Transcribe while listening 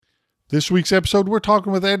This week's episode, we're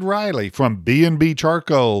talking with Ed Riley from B&B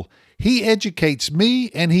Charcoal. He educates me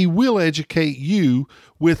and he will educate you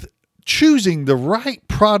with choosing the right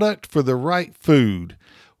product for the right food.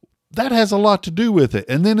 That has a lot to do with it.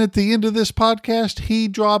 And then at the end of this podcast, he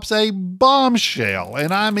drops a bombshell,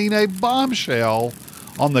 and I mean a bombshell,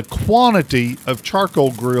 on the quantity of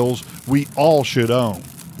charcoal grills we all should own.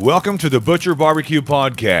 Welcome to the Butcher Barbecue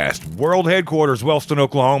Podcast, world headquarters, Wellston,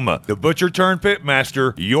 Oklahoma. The Butcher turned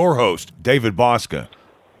Pitmaster, your host, David Bosca.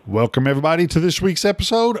 Welcome, everybody, to this week's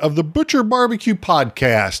episode of the Butcher Barbecue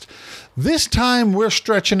Podcast. This time, we're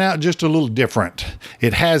stretching out just a little different.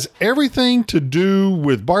 It has everything to do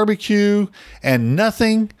with barbecue and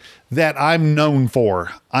nothing that I'm known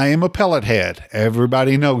for. I am a pellet head.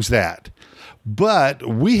 Everybody knows that. But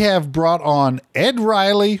we have brought on Ed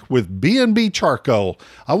Riley with B&B Charcoal.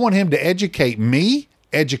 I want him to educate me,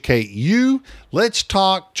 educate you. Let's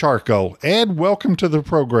talk charcoal. Ed, welcome to the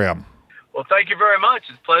program. Well, thank you very much.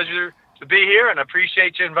 It's a pleasure to be here, and I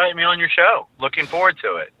appreciate you inviting me on your show. Looking forward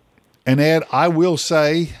to it. And Ed, I will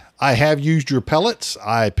say I have used your pellets.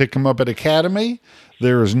 I pick them up at Academy.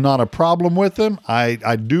 There is not a problem with them. I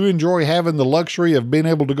do enjoy having the luxury of being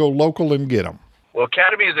able to go local and get them. Well,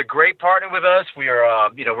 Academy is a great partner with us. We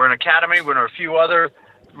are, we're an Academy. We're in a few other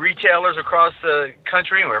retailers across the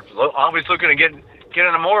country. We're always looking to get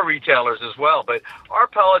into more retailers as well. But our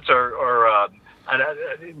pellets are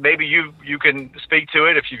maybe you can speak to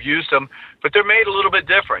it if you've used them, but they're made a little bit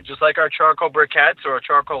different. Just like our charcoal briquettes or a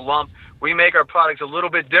charcoal lump, we make our products a little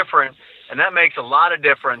bit different, and that makes a lot of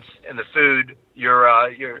difference in the food I'll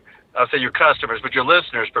say your customers, but your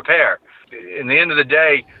listeners prepare. In the end of the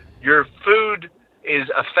day, your food is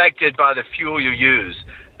affected by the fuel you use.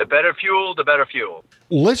 The better fuel, the better fuel.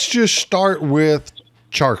 Let's just start with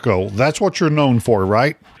charcoal. That's what you're known for,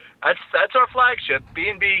 right? That's our flagship.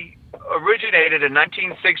 B&B originated in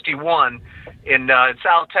 1961 in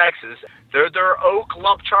South Texas. Their oak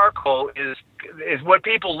lump charcoal is what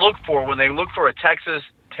people look for when they look for a Texas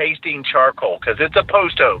tasting charcoal, because it's a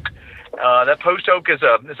post oak. That post oak it's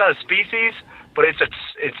not a species, but it's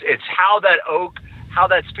how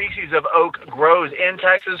that species of oak grows in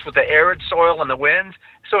Texas with the arid soil and the winds.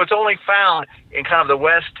 So it's only found in kind of the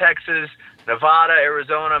West Texas, Nevada,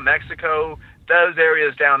 Arizona, Mexico, those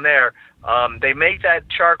areas down there. They make that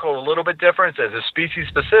charcoal a little bit different as a species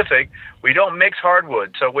specific. We don't mix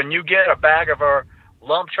hardwood. So when you get a bag of our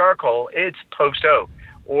lump charcoal, it's post oak.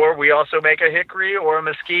 Or we also make a hickory or a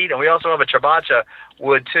mesquite, and we also have a chabacha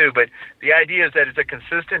wood too. But the idea is that it's a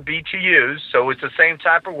consistent BTUs, so it's the same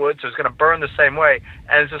type of wood, so it's going to burn the same way,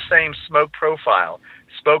 and it's the same smoke profile.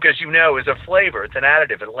 Smoke, as you know, is a flavor. It's an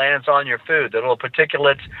additive. It lands on your food. The little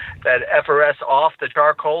particulates that effervesce off the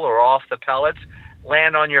charcoal or off the pellets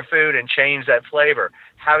land on your food and change that flavor.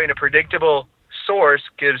 Having a predictable source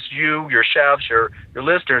gives you, your chefs, your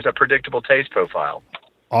listeners, a predictable taste profile.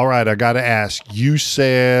 All right, I got to ask, you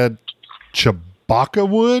said chabaca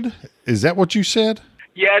wood? Is that what you said?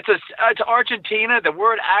 Yeah, it's Argentina. The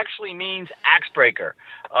word actually means axe breaker.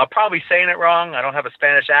 Probably saying it wrong. I don't have a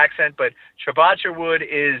Spanish accent, but chabacha wood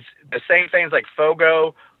is the same things like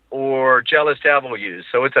fogo or jealous devil use.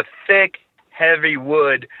 So it's a thick, heavy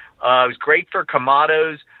wood. It's great for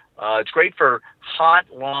Kamados. It's great for hot,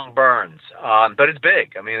 long burns, but it's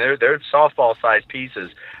big. I mean, they're softball-sized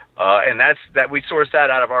pieces. And that we source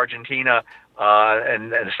that out of Argentina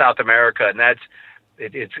and South America, and that's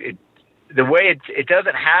the way it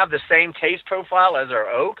doesn't have the same taste profile as our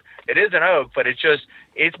oak. It is an oak, but it's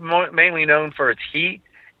mainly known for its heat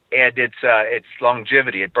and its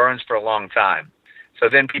longevity. It burns for a long time. So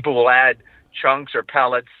then people will add chunks or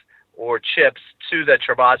pellets or chips to the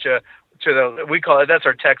chabacha. We call it, that's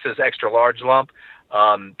our Texas extra large lump.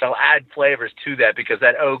 They'll add flavors to that because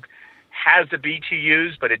that oak has the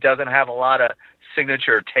BTUs, but it doesn't have a lot of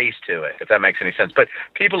signature taste to it, if that makes any sense. But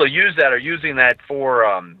people who use that are using that for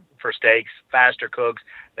steaks, faster cooks.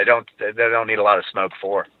 They don't need a lot of smoke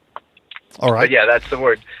for. All right. But yeah, that's the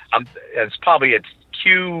word. It's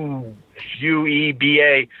Quebechacho,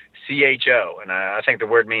 and I think the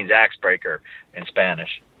word means axe breaker in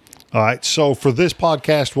Spanish. All right. So for this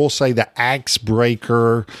podcast, we'll say the axe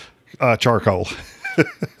breaker charcoal.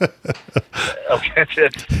 Okay,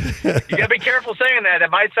 you gotta be careful saying that. It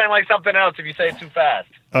might sound like something else if you say it too fast.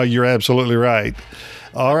 You're absolutely right.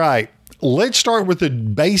 All right, let's start with the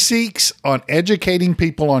basics on educating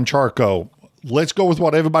people on charcoal. Let's go with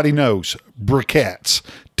what everybody knows: briquettes.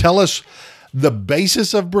 Tell us the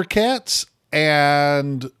basis of briquettes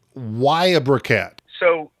and why a briquette.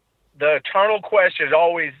 So the eternal question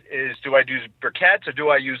always is, do I use briquettes or do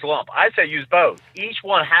I use lump? I say use both. Each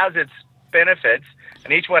one has its benefits,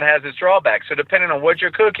 and each one has its drawbacks. So depending on what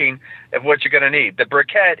you're cooking and what you're going to need, the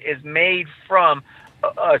briquette is made from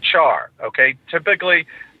a char. Okay, typically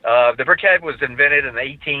the briquette was invented in the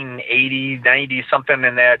 1880s, 90s, something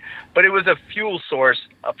in that, but it was a fuel source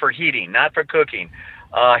for heating, not for cooking.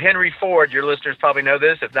 Henry Ford, your listeners probably know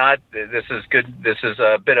this. If not, this is good. This is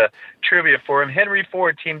a bit of trivia for him. Henry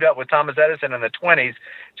Ford teamed up with Thomas Edison in the 20s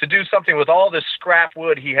to do something with all the scrap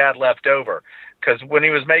wood he had left over. Because when he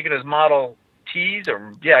was making his Model Ts,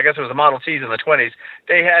 I guess it was the Model Ts in the 20s,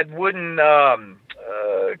 they had wooden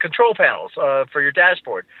control panels for your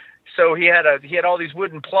dashboard. So he had all these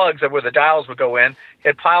wooden plugs that where the dials would go in. He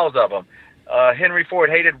had piles of them. Henry Ford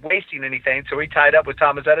hated wasting anything, so he tied up with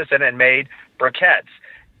Thomas Edison and made briquettes.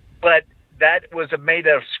 But that was made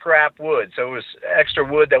out of scrap wood, so it was extra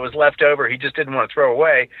wood that was left over. He just didn't want to throw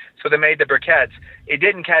away, so they made the briquettes. It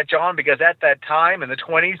didn't catch on because at that time in the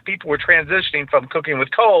 20s, people were transitioning from cooking with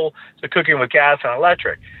coal to cooking with gas and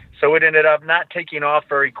electric. So it ended up not taking off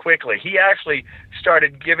very quickly. He actually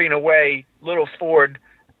started giving away little Ford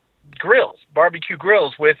grills, barbecue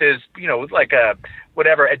grills with his, like a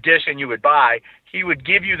whatever addition you would buy. He would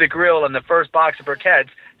give you the grill and the first box of briquettes,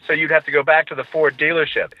 so you'd have to go back to the Ford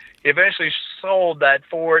dealership. He eventually sold that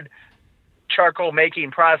Ford charcoal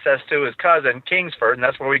making process to his cousin Kingsford, and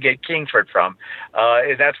that's where we get Kingsford from.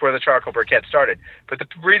 And that's where the charcoal briquette started. But the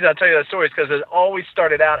reason I'll tell you that story is because it always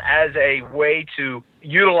started out as a way to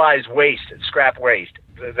utilize waste, scrap waste.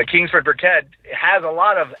 The Kingsford briquette has a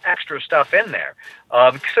lot of extra stuff in there.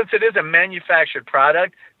 Since it is a manufactured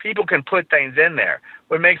product, people can put things in there.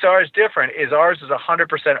 What makes ours different is ours is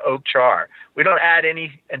 100% oak char. We don't add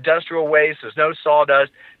any industrial waste. There's no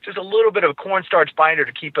sawdust, just a little bit of cornstarch binder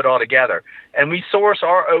to keep it all together. And we source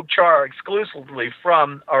our oak char exclusively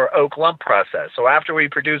from our oak lump process. So after we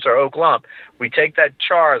produce our oak lump, we take that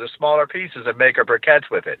char, the smaller pieces, and make our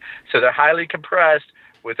briquettes with it. So they're highly compressed.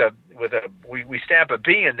 We stamp a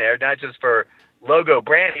B in there, not just for logo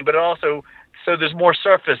branding, but also so there's more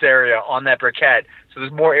surface area on that briquette, so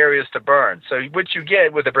there's more areas to burn. So what you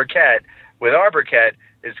get with a briquette, with our briquette,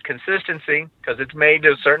 is consistency because it's made to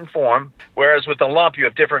a certain form, whereas with the lump you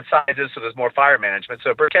have different sizes, so there's more fire management.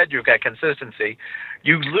 So briquette, you've got consistency.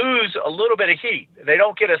 You lose a little bit of heat. They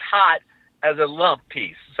don't get as hot as a lump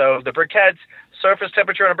piece. So the briquette's surface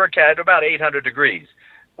temperature on a briquette about 800 degrees.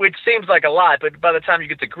 Which seems like a lot, but by the time you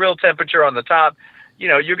get the grill temperature on the top,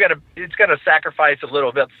 it's gonna sacrifice a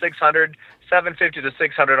little bit, 750 to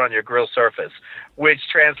 600 on your grill surface, which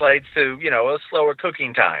translates to a slower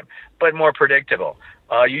cooking time, but more predictable.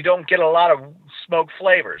 You don't get a lot of smoke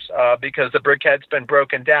flavors because the briquette's been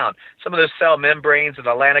broken down. Some of the cell membranes and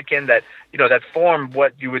the lanakin that form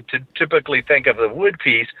what you would typically think of the wood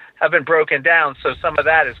piece have been broken down. So some of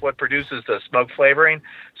that is what produces the smoke flavoring.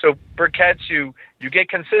 So briquettes, you get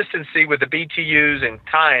consistency with the BTUs and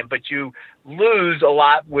time, but you lose a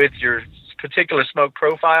lot with your particular smoke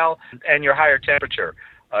profile and your higher temperature.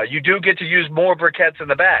 You do get to use more briquettes in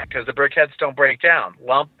the bag because the briquettes don't break down.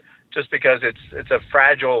 Lump, just because it's a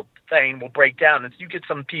fragile thing, will break down. And you get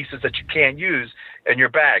some pieces that you can't use in your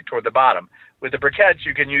bag toward the bottom. With the briquettes,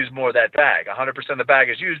 you can use more of that bag. 100% of the bag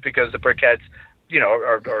is used because the briquettes,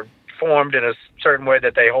 are formed in a certain way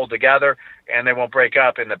that they hold together and they won't break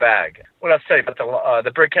up in the bag. What else to say about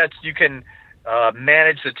the briquettes? You can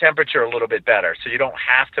manage the temperature a little bit better, so you don't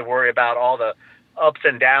have to worry about all the ups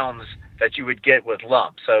and downs that you would get with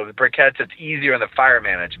lumps. So the briquettes, it's easier in the fire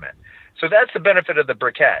management. So that's the benefit of the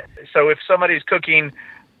briquette. So if somebody's cooking,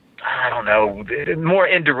 I don't know, more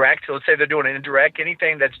indirect, let's say they're doing an indirect,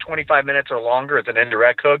 anything that's 25 minutes or longer is an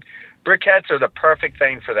indirect cook, briquettes are the perfect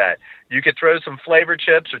thing for that. You could throw some flavor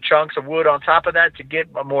chips or chunks of wood on top of that to get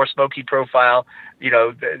a more smoky profile,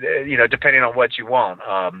 depending on what you want.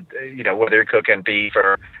 Whether you're cooking beef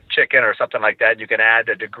or chicken or something like that, you can add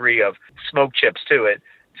a degree of smoke chips to it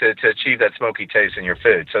to achieve that smoky taste in your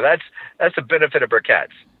food. So that's the benefit of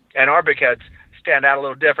briquettes. And our briquettes stand out a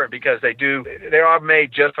little different because they are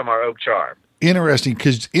made just from our oak char. Interesting,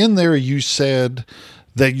 because in there you said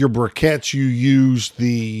that your briquettes, you use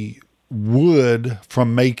the wood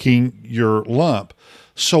from making your lump.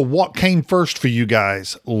 So what came first for you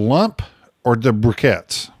guys, lump or the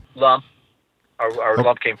briquettes? Lump. Our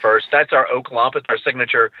lump came first. That's our oak lump. It's our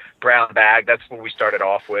signature brown bag. That's what we started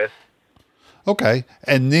off with. Okay.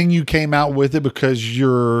 And then you came out with it because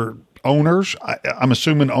you're owners. I'm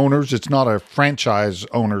assuming owners. It's not a franchise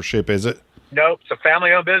ownership, is it? Nope. It's a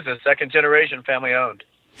family-owned business, second generation family-owned.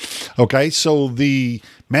 Okay, so the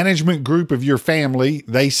management group of your family,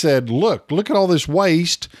 they said, look at all this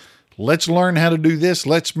waste. Let's learn how to do this.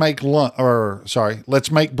 Let's make let's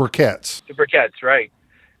make briquettes. The briquettes, right.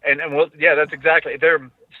 And well, yeah, that's exactly. They're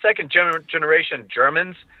second generation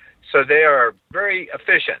Germans, so they are very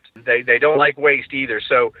efficient. They don't like waste either.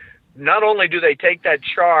 So not only do they take that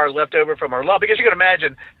char left over from our lump, because you can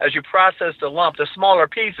imagine as you process the lump, the smaller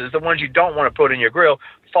pieces, the ones you don't want to put in your grill,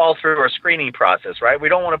 fall through our screening process, right? We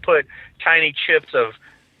don't want to put tiny chips of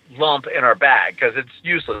lump in our bag because it's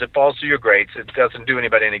useless. It falls through your grates. It doesn't do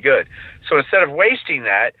anybody any good. So instead of wasting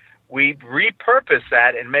that, we repurpose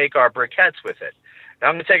that and make our briquettes with it. Now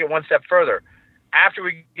I'm going to take it one step further. After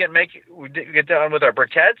we get done with our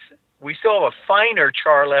briquettes, we still have a finer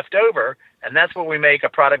char left over, and that's what we make a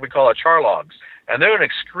product we call a char logs. And they're an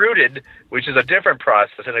extruded, which is a different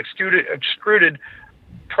process, an extruded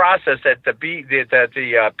process that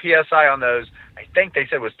the PSI on those, I think they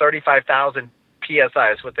said was 35,000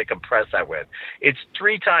 PSI is what they compress that with. It's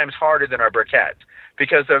 3 times harder than our briquettes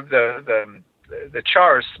because of the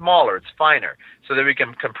char is smaller, it's finer, so that we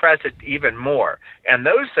can compress it even more. And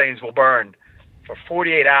those things will burn for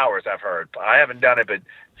 48 hours, I've heard. I haven't done it, but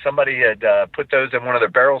somebody had put those in one of their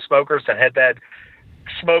barrel smokers and had that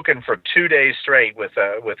smoking for 2 days straight with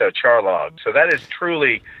a char log. So that is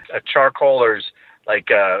truly a charcoaler's, like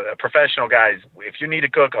professional guys. If you need to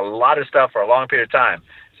cook a lot of stuff for a long period of time,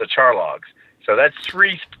 it's a char logs. So that's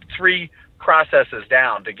three processes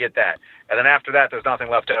down to get that. And then after that, there's nothing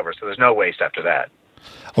left over. So there's no waste after that.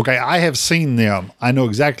 Okay, I have seen them. I know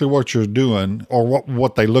exactly what you're doing or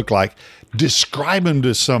what they look like. Describe them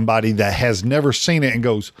to somebody that has never seen it and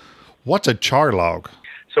goes, what's a char log?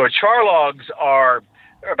 So a char logs are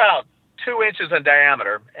about 2 inches in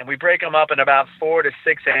diameter, and we break them up in about 4 to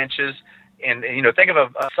 6 inches. And think of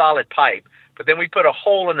a solid pipe, but then we put a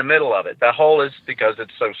hole in the middle of it. The hole is because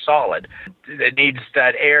it's so solid. It needs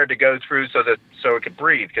that air to go through so it can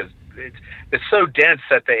breathe, because it's so dense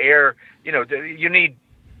that the air, you need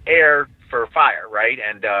air for fire, right?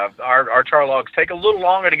 And our char logs take a little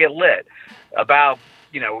longer to get lit, about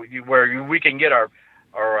where we can get our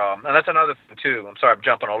and that's another thing too. I'm sorry, I'm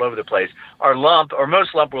jumping all over the place.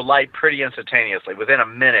 Most lump will light pretty instantaneously. Within a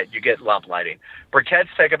minute, you get lump lighting. Briquettes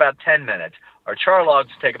take about 10 minutes. Our char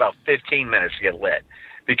logs take about 15 minutes to get lit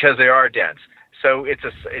because they are dense. So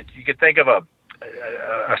you could think of a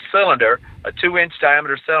cylinder, a 2-inch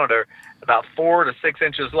diameter cylinder, about 4 to 6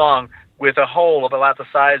 inches long, with a hole of about the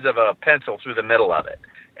size of a pencil through the middle of it,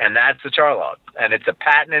 and that's the char log. And it's a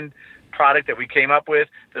patented product that we came up with.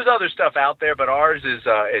 There's other stuff out there, but ours is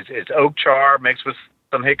oak char mixed with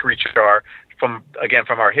some hickory char from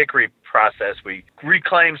our hickory process. We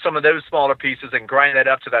reclaim some of those smaller pieces and grind that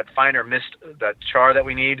up to that finer that char that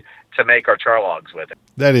we need to make our char logs with it.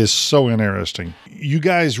 That is so interesting. You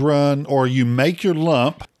guys run, or you make your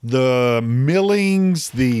lump, the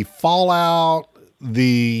millings, the fallout,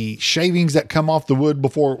 the shavings that come off the wood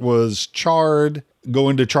before it was charred go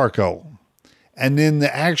into charcoal. And then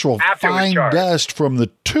the actual fine dust from the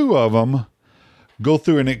 2 of them go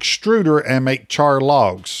through an extruder and make char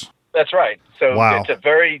logs. That's right. So wow. It's a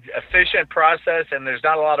very efficient process, and there's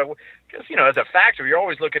not a lot of, because, as a factory, you're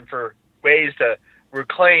always looking for ways to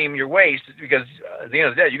reclaim your waste, because at the end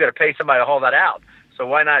of the day, you got to pay somebody to haul that out. So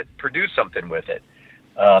why not produce something with it?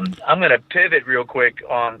 I'm going to pivot real quick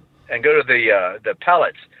on and go to the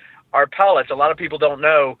pellets. Our pellets, a lot of people don't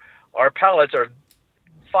know, our pellets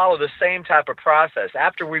follow the same type of process.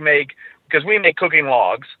 After because we make cooking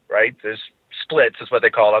logs, right? There's splits is what they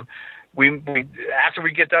call them. After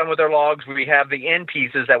we get done with our logs, we have the end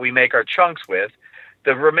pieces that we make our chunks with.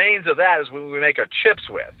 The remains of that is what we make our chips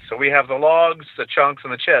with. So we have the logs, the chunks,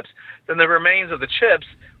 and the chips. Then the remains of the chips,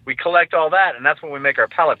 we collect all that, and that's what we make our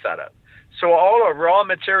pellets out of. So all our raw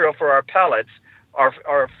material for our pellets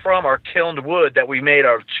are from our kilned wood that we made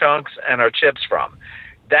our chunks and our chips from.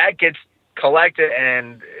 That gets collected,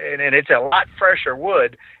 and it's a lot fresher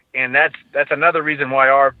wood, and that's another reason why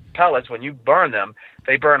our pellets, when you burn them,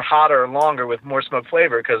 they burn hotter and longer with more smoke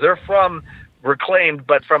flavor, because they're reclaimed,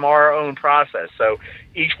 but from our own process. So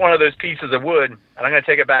each one of those pieces of wood, and I'm going to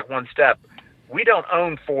take it back one step, we don't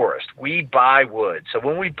own forest. We buy wood. So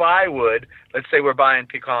when we buy wood, let's say we're buying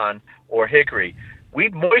pecan or hickory, we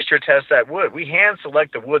moisture test that wood. We hand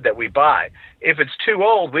select the wood that we buy. If it's too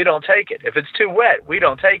old, we don't take it. If it's too wet, we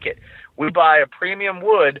don't take it. We buy a premium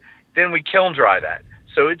wood, then we kiln dry that.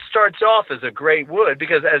 So it starts off as a great wood,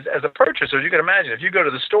 because as a purchaser, you can imagine, if you go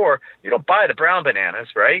to the store, you don't buy the brown bananas,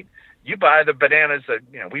 right? You buy the bananas that,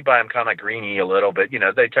 we buy them kind of greeny a little bit,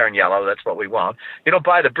 they turn yellow. That's what we want. You don't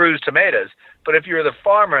buy the bruised tomatoes. But if you're the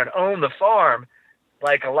farmer and own the farm,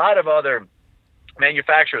 like a lot of other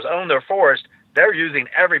manufacturers own their forest, they're using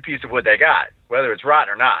every piece of wood they got, whether it's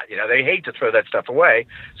rotten or not. They hate to throw that stuff away.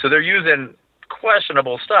 So they're using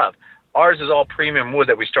questionable stuff. Ours is all premium wood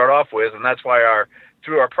that we start off with, and that's why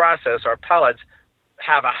through our process, our pellets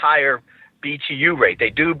have a higher BTU rate. They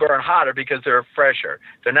do burn hotter because they're fresher.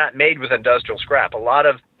 They're not made with industrial scrap. A lot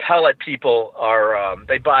of pellet people are,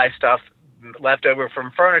 they buy stuff left over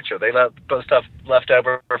from furniture. They let stuff left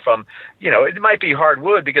over from, it might be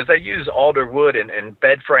hardwood because they use alder wood in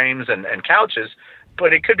bed frames and couches,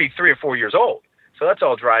 but it could be 3 or 4 years old. So that's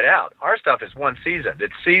all dried out. Our stuff is one seasoned.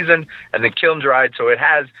 It's seasoned and then kiln dried, so it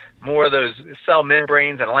has more of those cell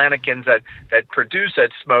membranes and lanolins that produce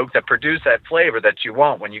that smoke, that produce that flavor that you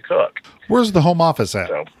want when you cook. Where's the home office at?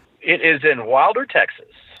 So it is in Wilder, Texas.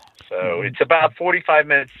 So it's about 45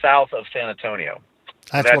 minutes south of San Antonio.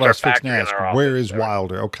 That's what I was fixing to ask. Where is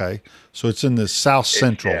Wilder? Okay. So it's in the South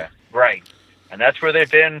Central. Yeah, right. And that's where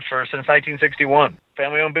they've been since 1961.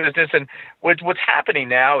 Family-owned business. And what's happening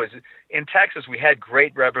now is in Texas, we had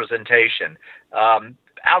great representation.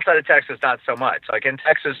 Outside of Texas, not so much. Like in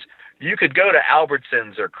Texas, you could go to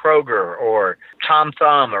Albertsons or Kroger or Tom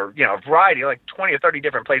Thumb or, a variety, like 20 or 30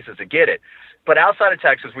 different places to get it. But outside of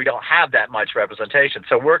Texas, we don't have that much representation.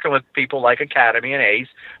 So working with people like Academy and Ace,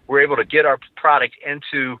 we're able to get our product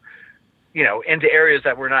into areas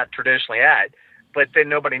that we're not traditionally at, but then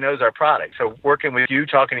nobody knows our product. So working with you,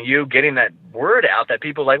 talking to you, getting that word out that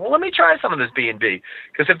people are like, well, let me try some of this B&B.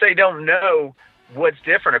 Because if they don't know what's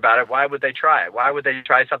different about it, why would they try it? Why would they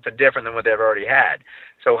try something different than what they've already had?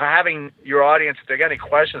 So having your audience, if they got any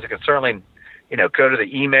questions, they can certainly, go to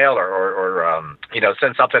the email or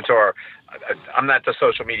send something to our, I'm not the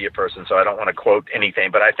social media person, so I don't want to quote anything,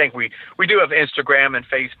 but I think we do have Instagram and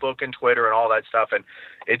Facebook and Twitter and all that stuff. And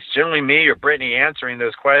it's generally me or Brittany answering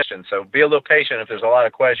those questions. So be a little patient if there's a lot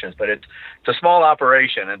of questions, but it's a small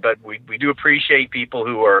operation. But we do appreciate people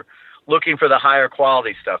who are looking for the higher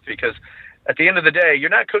quality stuff, because at the end of the day, you're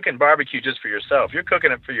not cooking barbecue just for yourself. You're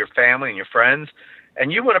cooking it for your family and your friends.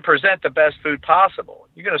 And you want to present the best food possible.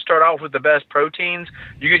 You're going to start off with the best proteins.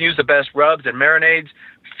 You can use the best rubs and marinades.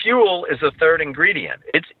 Fuel is the third ingredient.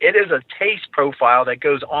 It is a taste profile that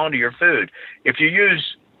goes onto your food. If you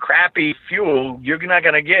use crappy fuel, you're not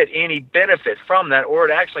going to get any benefit from that, or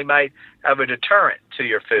it actually might have a deterrent to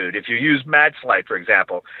your food. If you use Match Light, for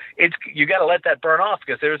example, you got to let that burn off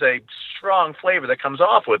because there's a strong flavor that comes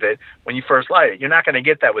off with it when you first light it. You're not going to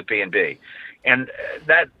get that with B&B. And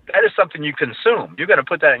that is something you consume. You're going to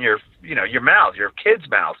put that in your mouth, your kid's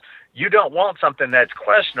mouth. You don't want something that's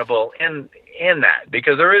questionable in that,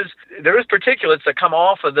 because there is particulates that come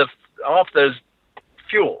off those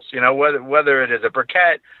fuels. Whether it is a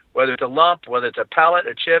briquette, whether it's a lump, whether it's a pellet,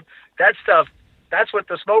 a chip, that stuff. That's what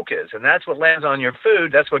the smoke is, and that's what lands on your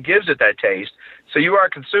food. That's what gives it that taste. So you are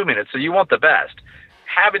consuming it. So you want the best.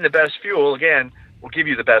 Having the best fuel, again, will give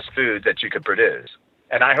you the best food that you could produce.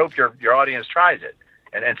 And I hope your audience tries it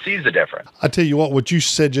and sees the difference. I tell you what you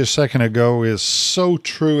said just a second ago is so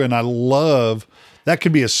true, and I love that.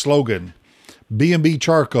 Could be a slogan: B&B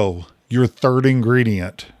charcoal, your third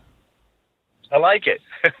ingredient. I like it.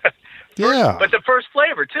 Yeah. But the first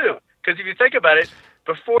flavor too, because if you think about it,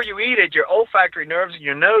 before you eat it, your olfactory nerves in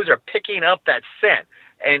your nose are picking up that scent.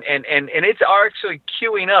 And it's actually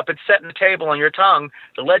queuing up. It's setting the table on your tongue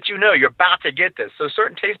to let you know you're about to get this. So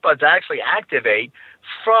certain taste buds actually activate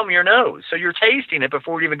from your nose. So you're tasting it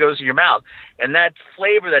before it even goes to your mouth. And that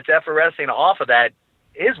flavor that's effervescing off of that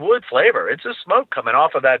is wood flavor. It's a smoke coming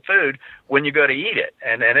off of that food when you go to eat it.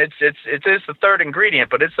 And it's the third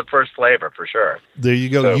ingredient, but it's the first flavor for sure. There you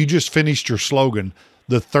go. So, you just finished your slogan.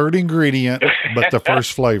 The third ingredient, but the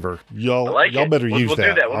first flavor. Y'all better use we'll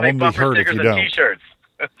that. Do that. We'll make bumper stickers and T-shirts.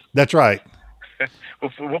 That's right.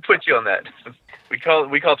 We'll put you on that. We call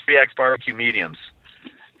 3X barbecue mediums.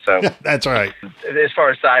 So that's right. As far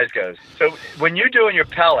as size goes. So when you're doing your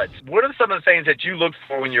pellets, what are some of the things that you look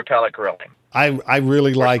for when you're pellet grilling? I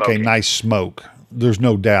really like a nice smoke. There's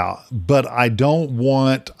no doubt. But I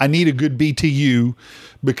need a good BTU,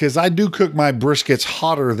 because I do cook my briskets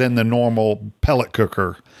hotter than the normal pellet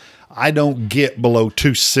cooker. I don't get below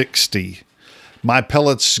 260. My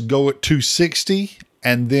pellets go at 260.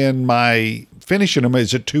 And then my finishing them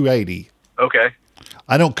is at 280. Okay.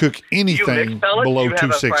 I don't cook anything below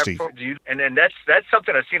 260. And that's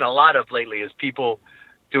something I've seen a lot of lately is people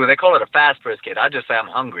doing. They call it a fast brisket. I just say I'm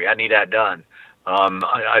hungry. I need that done.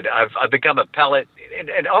 I've become a pellet,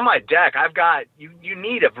 and on my deck I've got you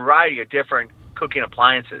need a variety of different cooking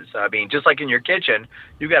appliances. I mean, just like in your kitchen,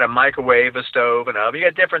 you got a microwave, a stove, an oven. You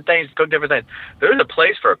got different things to cook different things. There's a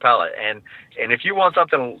place for a pellet, and if you want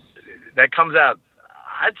something that comes out,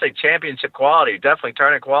 I'd say championship quality, definitely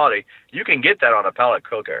tournament quality, you can get that on a pellet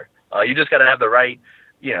cooker. You just got to have the right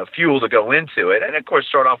fuel to go into it. And of course,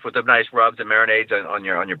 start off with the nice rubs and marinades on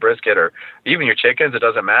your brisket or even your chickens. It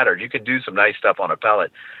doesn't matter. You can do some nice stuff on a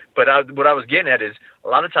pellet. But what I was getting at is a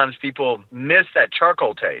lot of times people miss that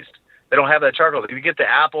charcoal taste. They don't have that charcoal. If you get the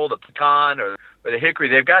apple, the pecan, or the hickory,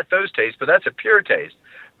 they've got those tastes, but that's a pure taste.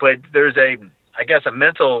 But there's a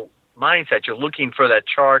mental mindset. You're looking for that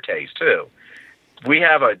char taste too. We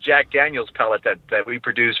have a Jack Daniel's pellet that we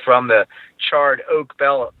produce from the charred oak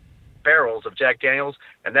barrels of Jack Daniel's,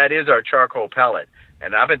 and that is our charcoal pellet.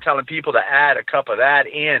 And I've been telling people to add a cup of that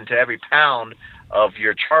in to every pound of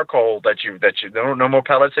your charcoal that you no more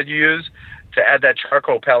pellets that you use, to add that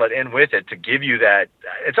charcoal pellet in with it to give you that.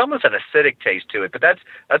 It's almost an acidic taste to it, but that's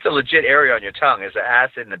a legit area on your tongue, is the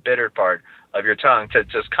acid and the bitter part of your tongue to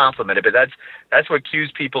just complement it. But that's what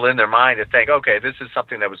cues people in their mind to think, okay, this is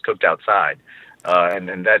something that was cooked outside.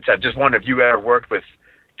 And that's, I just wonder if you ever worked with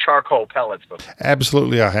charcoal pellets before.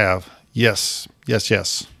 Absolutely, I have. Yes.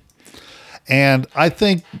 And I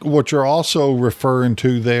think what you're also referring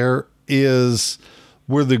to there is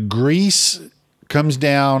where the grease comes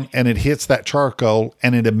down and it hits that charcoal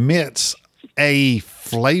and it emits a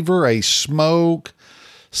flavor, a smoke,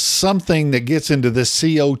 something that gets into the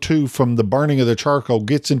CO2 from the burning of the charcoal,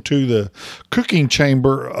 gets into the cooking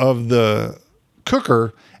chamber of the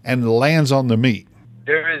cooker and lands on the meat.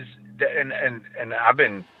 There is, and I've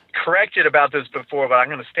been corrected about this before, but I'm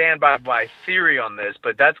going to stand by my theory on this,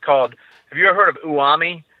 but that's called, have you ever heard of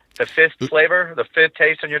umami, the fifth flavor, the fifth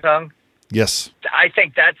taste on your tongue? Yes. I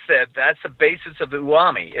think that's the basis of the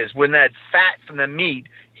umami, is when that fat from the meat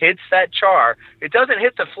hits that char. It doesn't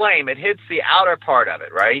hit the flame, it hits the outer part of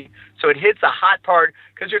it, right? So it hits the hot part,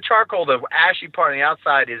 because your charcoal, the ashy part on the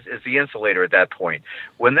outside is the insulator at that point.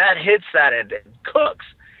 When that hits that and cooks,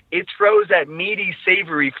 it throws that meaty,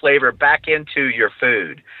 savory flavor back into your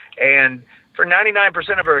food. And for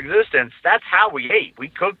 99% of our existence, that's how we ate. We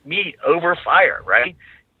cooked meat over fire, right?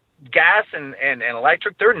 Gas and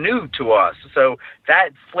electric, they're new to us. So that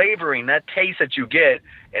flavoring, that taste that you get,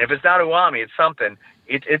 and if it's not umami, it's something.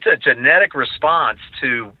 It's a genetic response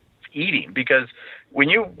to eating, because when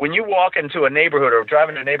you walk into a neighborhood or drive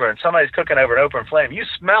into a neighborhood and somebody's cooking over an open flame, you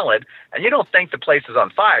smell it and you don't think the place is on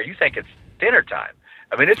fire. You think it's dinner time.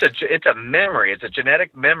 I mean, it's a memory. It's a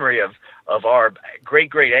genetic memory of our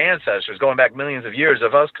great ancestors going back millions of years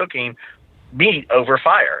of us cooking meat over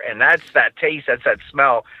fire. And that's that taste, that's that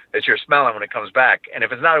smell that you're smelling when it comes back. And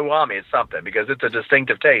if it's not umami, it's something, because it's a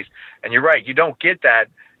distinctive taste. And you're right, you don't get that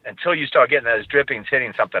until you start getting those drippings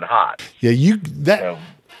hitting something hot. Yeah,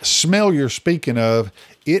 smell you're speaking of,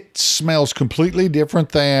 it smells completely different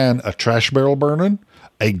than a trash barrel burning,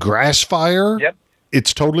 a grass fire. Yep.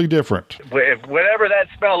 It's totally different. Whatever that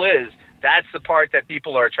smell is, that's the part that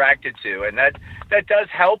people are attracted to. And that does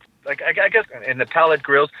help. Like, I guess in the pellet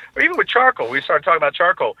grills, or even with charcoal, we started talking about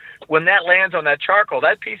charcoal. When that lands on that charcoal,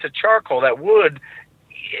 that piece of charcoal, that wood,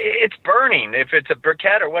 it's burning, if it's a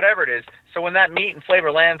briquette or whatever it is. So when that meat and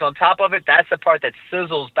flavor lands on top of it, that's the part that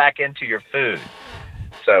sizzles back into your food.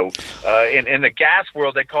 So in the gas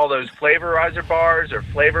world, they call those flavorizer bars or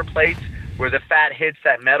flavor plates, where the fat hits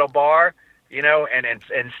that metal bar,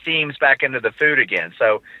 and steams back into the food again.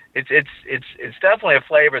 So it's definitely a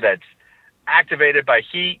flavor that's activated by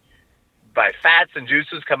heat, by fats and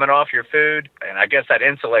juices coming off your food, and I guess that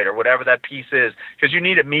insulator, whatever that piece is, because you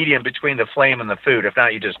need a medium between the flame and the food. If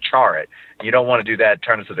not, you just char it. You don't want to do that,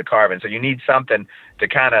 turn it to the carbon. So you need something to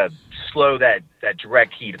kind of slow that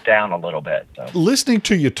direct heat down a little bit. So. Listening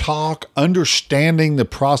to you talk, understanding the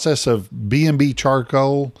process of B&B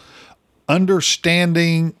charcoal,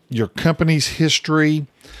 understanding your company's history,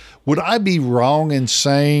 would I be wrong in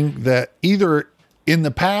saying that either in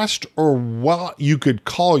the past or what you could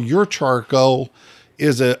call your charcoal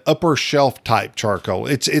is a upper shelf type charcoal?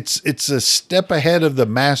 It's a step ahead of the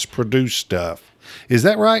mass produced stuff. Is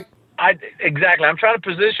that right? Exactly. I'm trying to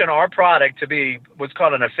position our product to be what's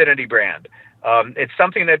called an affinity brand. It's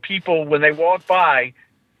something that people, when they walk by,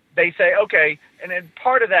 they say, okay, and then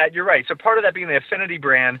part of that, you're right. So part of that being the affinity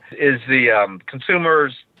brand is the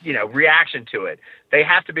consumer's, reaction to it. They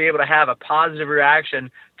have to be able to have a positive reaction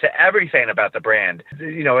to everything about the brand. At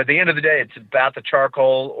the end of the day, it's about the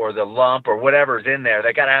charcoal or the lump or whatever's in there.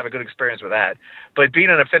 They got to have a good experience with that. But being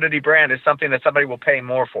an affinity brand is something that somebody will pay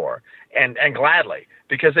more for, and gladly,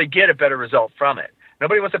 because they get a better result from it.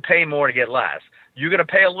 Nobody wants to pay more to get less. You're going to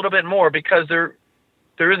pay a little bit more because there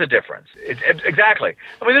is a difference. Exactly.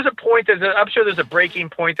 I mean, there's a point. I'm sure there's a breaking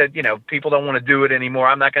point that people don't want to do it anymore.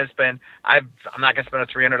 I'm not going to spend. I'm not going to spend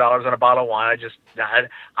 $300 on a bottle of wine.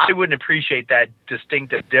 I wouldn't appreciate that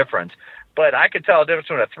distinctive difference. but I could tell the difference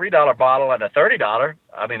between a $3 bottle and a $30.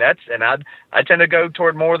 I mean, I tend to go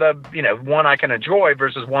toward more the, one I can enjoy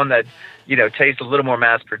versus one that, tastes a little more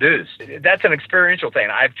mass produced. That's an experiential thing.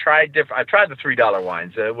 I've tried the $3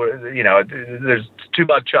 wines. There's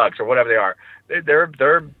 $2 chucks or whatever they are.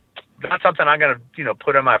 They're not something I'm going to,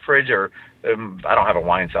 put in my fridge or I don't have a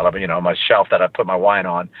wine cellar, but, my shelf that I put my wine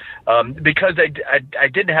on, because I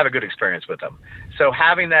didn't have a good experience with them. So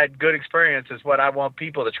having that good experience is what I want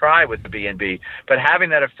people to try with the B&B. But having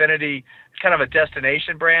that affinity, kind of a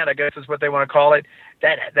destination brand, I guess is what they want to call it,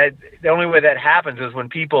 that the only way that happens is when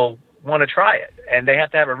people want to try it, and they have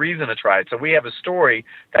to have a reason to try it. So we have a story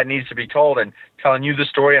that needs to be told, and telling you the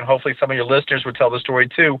story, and hopefully some of your listeners would tell the story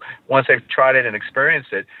too once they've tried it and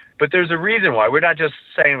experienced it. But there's a reason why. We're not just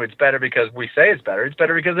saying it's better because we say it's better. It's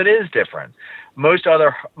better because it is different. Most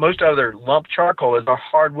other lump charcoal is a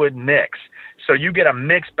hardwood mix. So you get a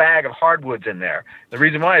mixed bag of hardwoods in there. The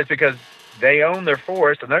reason why is because they own their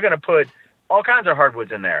forest, and they're going to put all kinds of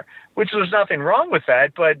hardwoods in there, which there's nothing wrong with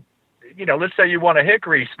that. But, let's say you want a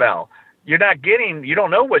hickory smell. You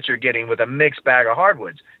don't know what you're getting with a mixed bag of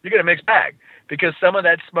hardwoods. You get a mixed bag because some of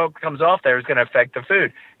that smoke comes off there is going to affect the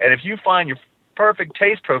food. And if you find your perfect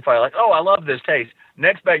taste profile, like, oh, I love this taste,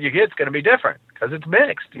 next bag you get is going to be different because it's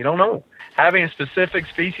mixed. You don't know. Having specific,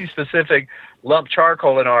 species-specific lump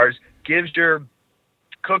charcoal in ours gives your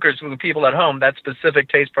cookers, with the people at home, that specific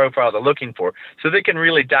taste profile they're looking for, so they can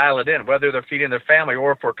really dial it in, whether they're feeding their family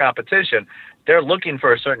or for competition. They're looking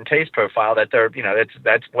for a certain taste profile that they're,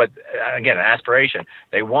 that's what, again, an aspiration.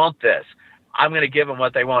 They want this. I'm going to give them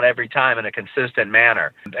what they want every time in a consistent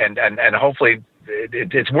manner, and hopefully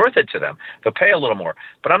it's worth it to them. They'll pay a little more,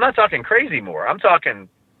 but I'm not talking crazy more. I'm talking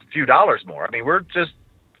a few dollars more. I mean, we're just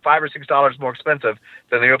 $5 or $6 more expensive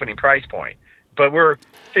than the opening price point, but we're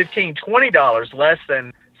 $15, $20 less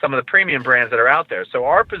than some of the premium brands that are out there. So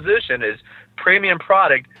our position is premium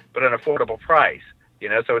product, but an affordable price.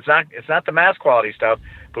 So it's not the mass quality stuff,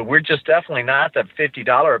 but we're just definitely not the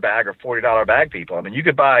 $50 a bag or $40 a bag people. I mean, you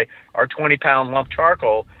could buy our 20-pound lump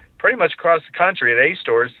charcoal pretty much across the country at Ace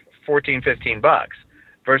stores, $14, $15,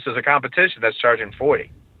 versus a competition that's charging $40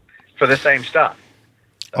 for the same stuff.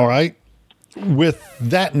 All right. With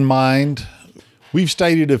that in mind, we've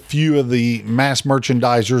stated a few of the mass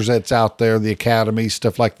merchandisers that's out there, the Academy,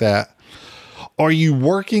 stuff like that. Are you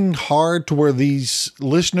working hard to where these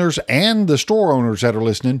listeners and the store owners that are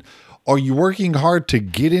listening, are you working hard to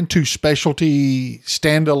get into specialty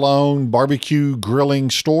standalone barbecue grilling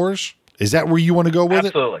stores? Is that where you want to go with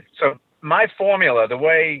Absolutely. So my formula,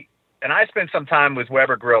 and I spent some time with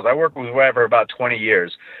Weber Grills. I worked with Weber about 20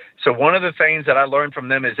 years. So one of the things that I learned from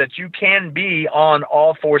them is that you can be on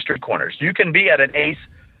all four street corners. You can be at an Ace.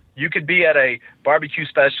 You could be at a barbecue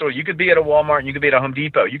special. You could be at a Walmart, and you could be at a Home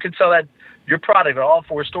Depot. You could sell your product at all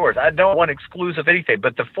four stores. I don't want exclusive anything,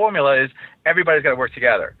 but the formula is everybody's got to work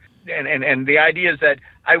together. And the idea is that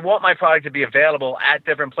I want my product to be available at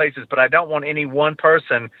different places, but I don't want any one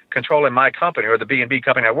person controlling my company or the B&B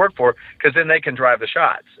company I work for, because then they can drive the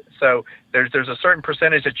shots. So there's a certain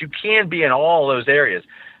percentage that you can be in all those areas.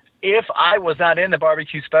 If I was not in the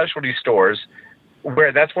barbecue specialty stores,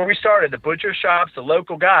 that's where we started, the butcher shops, the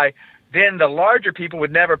local guy, then the larger people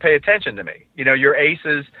would never pay attention to me. Your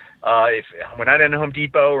Aces, if we're not in a Home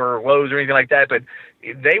Depot or Lowe's or anything like that, but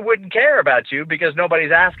they wouldn't care about you because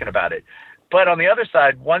nobody's asking about it. But on the other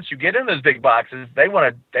side, once you get in those big boxes, they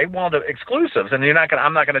want exclusives, and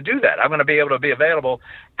I'm not going to do that. I'm going to be able to be available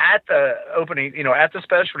at the opening, at the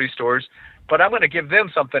specialty stores, but I'm going to give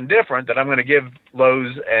them something different that I'm going to give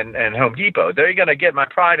Lowe's and Home Depot. They're going to get my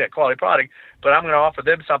product, quality product, but I'm going to offer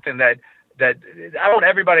them something that I want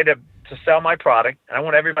everybody to sell my product, and I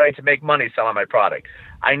want everybody to make money selling my product.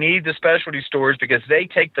 I need the specialty stores because they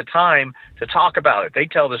take the time to talk about it. They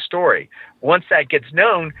tell the story. Once that gets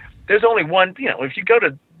known, there's only one, if you go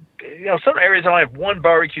to, some areas only have one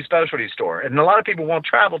barbecue specialty store, and a lot of people won't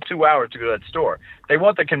travel 2 hours to go to that store. They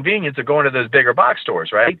want the convenience of going to those bigger box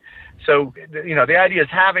stores, right? So, the idea is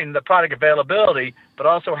having the product availability, but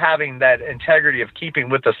also having that integrity of keeping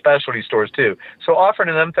with the specialty stores too. So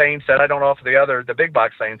offering them things that I don't offer the big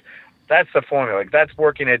box things, that's the formula. That's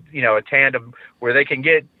working at, a tandem where they can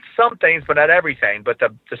get some things, but not everything. But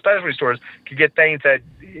the specialty stores can get things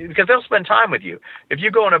because they'll spend time with you. If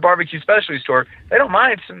you go in a barbecue specialty store, they don't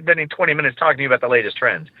mind spending 20 minutes talking to you about the latest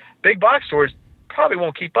trends. Big box stores probably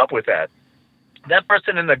won't keep up with that. That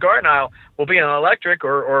person in the garden aisle will be an electric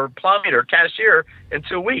or plumbing or cashier in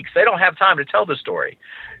 2 weeks. They don't have time to tell the story.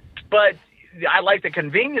 But I like the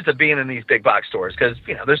convenience of being in these big box stores because,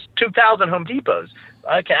 there's 2,000 Home Depots.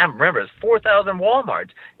 I can't remember. It's 4,000 Walmarts.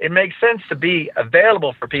 It makes sense to be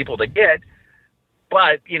available for people to get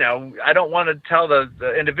But, I don't want to tell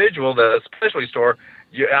the individual, the specialty store,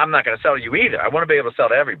 I'm not going to sell to you either. I want to be able to sell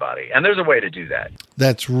to everybody. And there's a way to do that.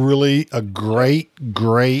 That's really a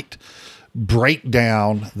great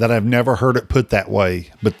breakdown that I've never heard it put that way.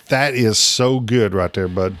 But that is so good right there,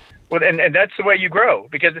 bud. Well, and that's the way you grow,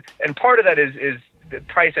 and part of that is the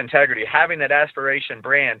price integrity, having that aspiration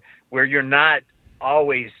brand where you're not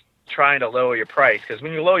always trying to lower your price. Because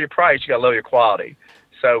when you lower your price, you got to lower your quality.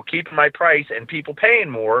 So keeping my price and people paying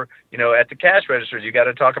more, at the cash register, you got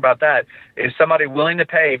to talk about that. Is somebody willing to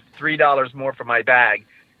pay $3 more for my bag?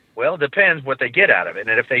 Well, it depends what they get out of it.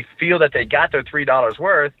 And if they feel that they got their $3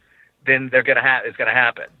 worth, then it's going to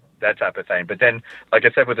happen, that type of thing. But then, like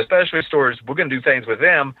I said, with the specialty stores, we're going to do things with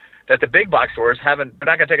them that the big box stores they're not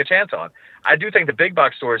going to take a chance on. I do think the big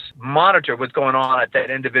box stores monitor what's going on at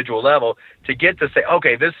that individual level to get to say,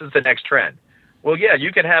 okay, this is the next trend. Well, yeah,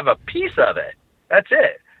 you can have a piece of it. That's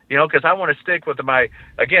it. Because I want to stick with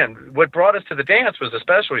what brought us to the dance was the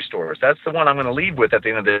specialty stores. That's the one I'm going to lead with at the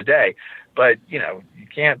end of the day. But, you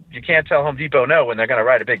can't tell Home Depot no when they're going to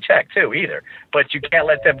write a big check too either. But you can't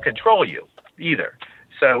let them control you either.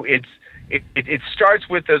 So it starts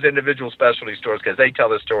with those individual specialty stores because they tell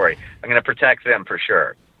the story. I'm going to protect them for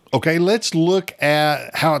sure. Okay, let's look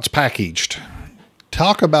at how it's packaged.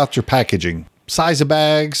 Talk about your packaging, size of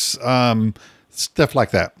bags, stuff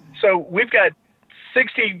like that. So we've got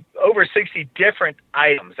over 60 different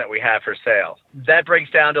items that we have for sale. That breaks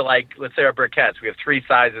down to let's say our briquettes. We have 3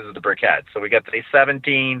 sizes of the briquettes. So we got the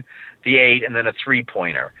 17, the 8, and then a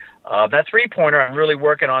 3-pointer. That 3-pointer I'm really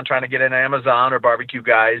working on trying to get in Amazon or Barbecue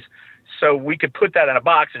Guys so we could put that in a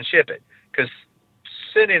box and ship it. Because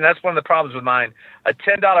Cindy, and that's one of the problems with mine, a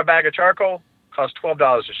 $10 bag of charcoal costs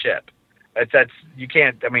 $12 to ship.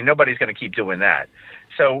 Nobody's going to keep doing that.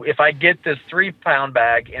 So if I get this 3-pound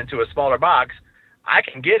bag into a smaller box, I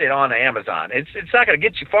can get it on Amazon. It's not going to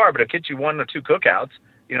get you far, but it'll get you 1 or 2 cookouts,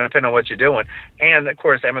 depending on what you're doing. And of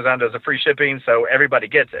course, Amazon does the free shipping, so everybody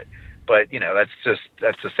gets it. But that's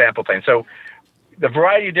the sample thing. So the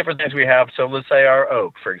variety of different things we have. So let's say our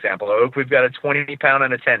oak, for example. Our oak, we've got a 20-pound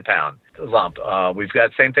and a 10-pound lump. We've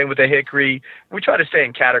got same thing with the hickory. We try to stay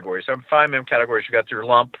in categories. So 5 main categories. You got your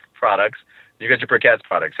lump products, you got your briquettes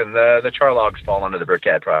products, and the char logs fall under the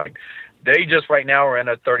briquette product. They just right now are in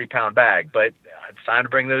a 30-pound bag, but it's time to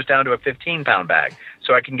bring those down to a 15-pound bag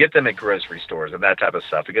so I can get them at grocery stores and that type of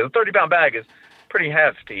stuff, because a 30-pound bag is pretty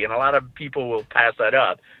hefty, and a lot of people will pass that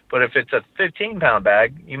up. But if it's a 15-pound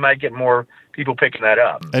bag, you might get more people picking that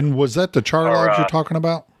up. And was that the char logs you're talking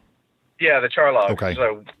about? Yeah, the char logs. Okay.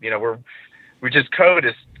 So, COVID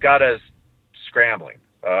has got us scrambling.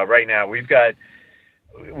 Right now, we've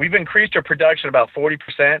increased our production about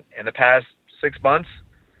 40% in the past 6 months,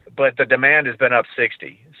 but the demand has been up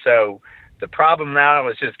 60. So the problem now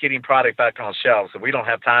is just getting product back on shelves. So we don't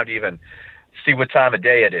have time to even see what time of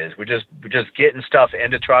day it is. We're just getting stuff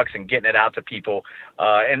into trucks and getting it out to people.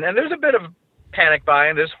 And there's a bit of panic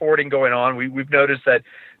buying. There's hoarding going on. We've noticed that,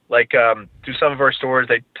 through some of our stores,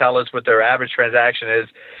 they tell us what their average transaction is.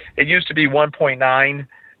 It used to be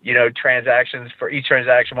 1.9, transactions for each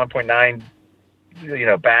transaction,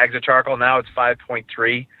 1.9, bags of charcoal. Now it's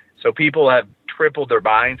 5.3. So people have tripled their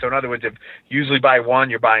buying. So in other words, if you usually buy 1,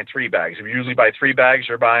 you're buying 3 bags. If you usually buy 3 bags,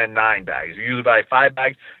 you're buying 9 bags. If you usually buy 5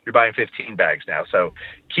 bags, you're buying 15 bags now. So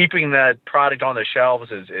keeping that product on the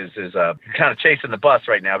shelves is kind of chasing the bus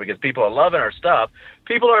right now, because people are loving our stuff.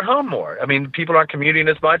 People are at home more. People aren't commuting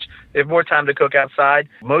as much. They have more time to cook outside.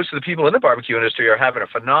 Most of the people in the barbecue industry are having a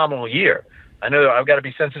phenomenal year. I know I've got to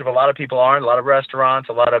be sensitive. A lot of people aren't. A lot of restaurants,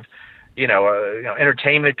 a lot of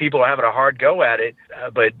entertainment people are having a hard go at it,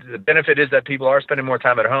 but the benefit is that people are spending more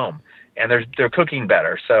time at home and they're cooking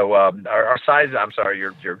better. So our size, I'm sorry,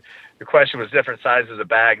 your question was different sizes of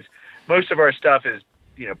bags. Most of our stuff is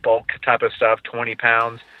bulk type of stuff, 20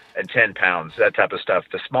 pounds and 10 pounds, that type of stuff.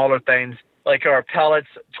 The smaller things like our pellets,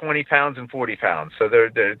 20 pounds and 40 pounds. So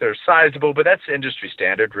they're sizable, but that's industry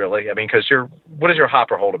standard, really. Because what does your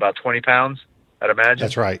hopper hold? About 20 pounds, I'd imagine.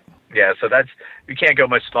 That's right. Yeah, so you can't go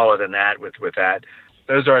much smaller than that with that.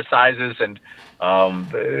 Those are our sizes, and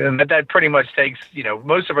that pretty much takes,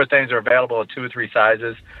 most of our things are available in 2 or 3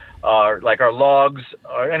 sizes. Like our logs,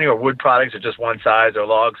 or any of our wood products are just one size. Our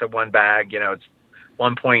logs are 1 bag. It's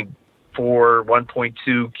 1.4,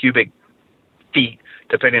 1.2 cubic feet,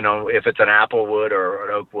 depending on if it's an apple wood or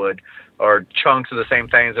an oak wood. Our chunks are the same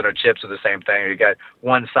things, and our chips are the same thing. You got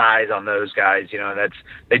 1 size on those guys.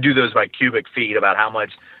 They do those by cubic feet, about how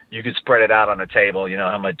much you could spread it out on a table,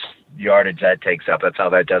 how much yardage that takes up. That's how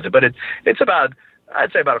that does it. But it's about,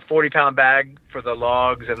 I'd say about a 40-pound bag for the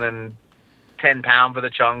logs, and then 10 pound for the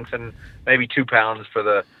chunks, and maybe 2 pounds for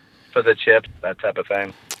the for the chips, that type of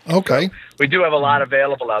thing. Okay. So we do have a lot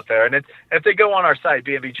available out there, and if they go on our site,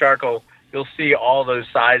 B&B Charcoal, you'll see all those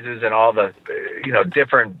sizes and all the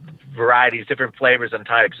different varieties, different flavors and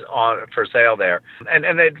types on for sale there. And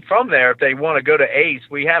then from there, if they want to go to Ace,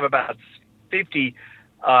 we have about 50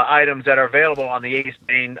 items that are available on the Ace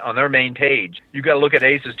on their main page. You got to look at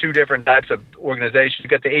Ace as two different types of organizations. You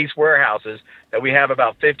got the Ace warehouses that we have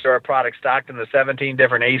about 50 of our products stocked in the 17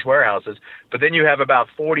 different Ace warehouses, but then you have about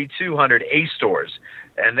 4,200 Ace stores,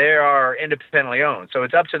 and they are independently owned. So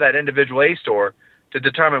it's up to that individual Ace store to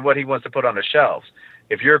determine what he wants to put on the shelves.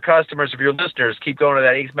 If your customers, if your listeners keep going to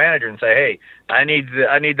that Ace manager and say, hey, I need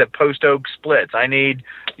the Post Oak splits, I need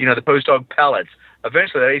the Post Oak pellets,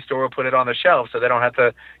 eventually that Ace store will put it on the shelf so they don't have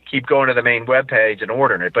to keep going to the main web page and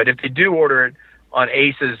ordering it. But if they do order it on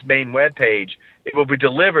Ace's main web page, it will be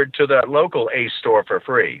delivered to the local Ace store for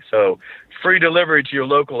free. So free delivery to your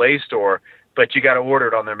local Ace store, but you got to order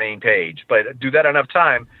it on their main page. But do that enough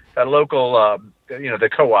time, that local, the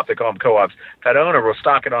co-op, they call them co-ops, that owner will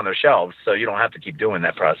stock it on their shelves, so you don't have to keep doing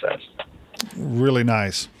that process. Really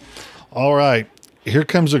nice. All right. Here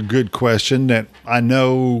comes a good question that I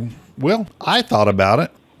know, well, I thought about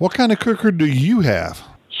it. What kind of cooker do you have?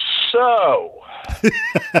 So,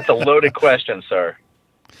 that's a loaded question, sir.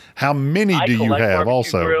 How many do you have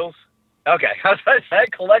also? Grills. Okay, I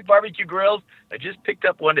collect barbecue grills. I just picked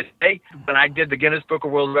up one today. When I did the Guinness Book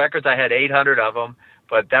of World Records, I had 800 of them,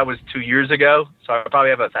 but that was 2 years ago, so I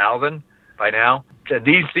probably have 1,000 by now.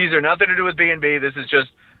 These are nothing to do with B&B. This is just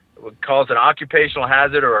what calls an occupational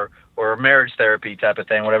hazard or a marriage therapy type of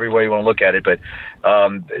thing, whatever way you want to look at it. But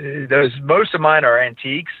most of mine are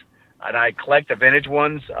antiques, and I collect the vintage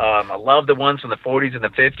ones. I love the ones from the 40s and the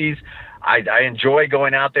 50s. I enjoy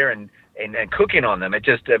going out there and cooking on them. As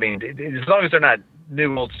long as they're not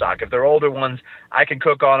new old stock. If they're older ones, I can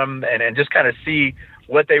cook on them and just kind of see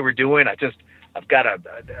what they were doing. I've got a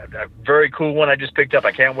very cool one I just picked up.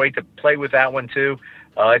 I can't wait to play with that one too.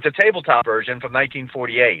 It's a tabletop version from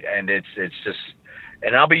 1948, and it's just,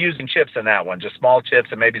 and I'll be using chips in that one, just small chips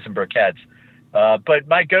and maybe some briquettes. But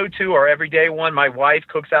my go-to or everyday one, my wife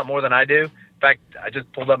cooks out more than I do. In fact, I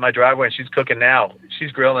just pulled up my driveway and she's cooking now.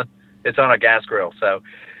 She's grilling. It's on a gas grill. So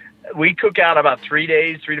we cook out about 3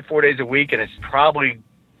 to 4 days a week, and it's probably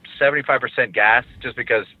 75% gas just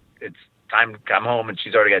because it's time to come home and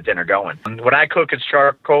she's already got dinner going. When I cook, it's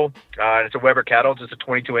charcoal. It's a Weber kettle, just a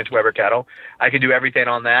 22-inch Weber kettle. I can do everything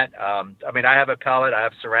on that. I have a pellet. I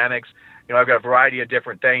have ceramics. I've got a variety of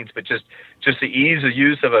different things, but just the ease of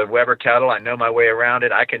use of a Weber kettle, I know my way around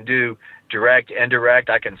it. I can do direct, indirect.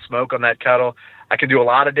 I can smoke on that kettle. I can do a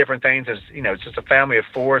lot of different things. It's just a family of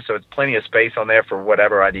 4, so it's plenty of space on there for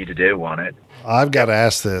whatever I need to do on it. I've got to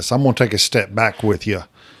ask this. I'm going to take a step back with you.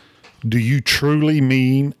 Do you truly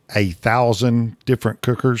mean 1,000 different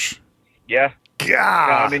cookers? Yeah.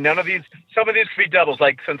 God. No, none of these, some of these could be doubles.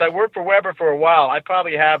 Like, since I worked for Weber for a while, I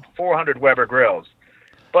probably have 400 Weber grills.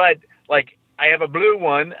 But, like, I have a blue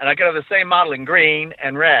one, and I could have the same model in green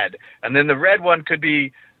and red. And then the red one could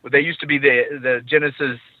be, they used to be the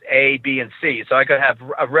Genesis A, B, and C. So I could have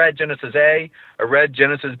a red Genesis A, a red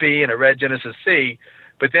Genesis B, and a red Genesis C.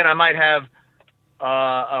 But then I might have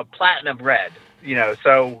a platinum red.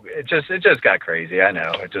 So it just got crazy. I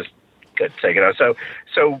know. It just got taken out.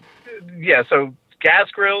 So gas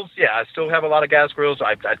grills. Yeah, I still have a lot of gas grills.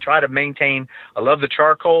 I try to maintain. I love the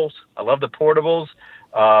charcoals. I love the portables.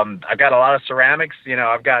 I've got a lot of ceramics.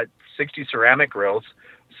 I've got 60 ceramic grills.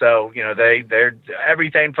 So they're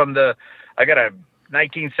everything from I got a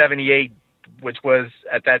 1978, which was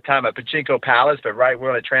at that time a Pachinko Palace, but right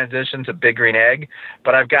when it transitioned to Big Green Egg.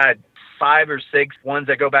 But I've got 5 or 6 ones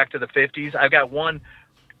that go back to the 50s. I've got one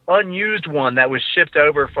unused one that was shipped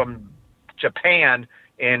over from Japan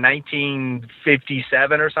in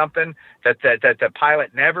 1957 or something that the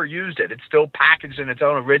pilot never used it. It's still packaged in its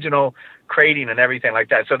own original crating and everything like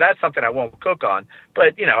that. So that's something I won't cook on.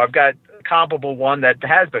 But, I've got a comparable one that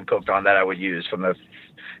has been cooked on that I would use from the,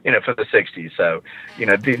 for the 60s. So,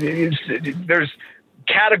 there's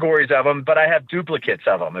categories of them, but I have duplicates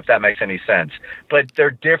of them, if that makes any sense. But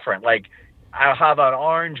they're different. Like, I'll have an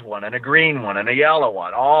orange one and a green one and a yellow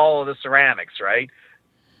one, all of the ceramics, right?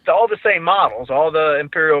 All the same models, all the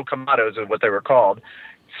Imperial Kamados is what they were called.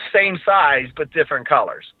 Same size, but different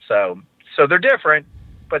colors. So they're different,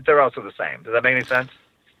 but they're also the same. Does that make any sense?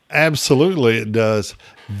 Absolutely, it does.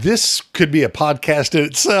 This could be a podcast in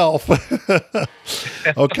itself.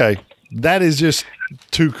 Okay. That is just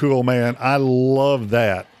too cool, man. I love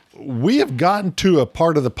that. We have gotten to a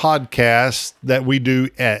part of the podcast that we do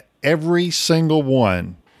at every single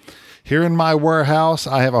one. Here in my warehouse,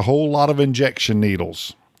 I have a whole lot of injection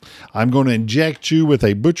needles. I'm going to inject you with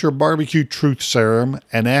a Butcher Barbecue Truth Serum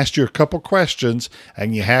and ask you a couple questions,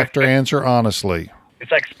 and you have to answer honestly.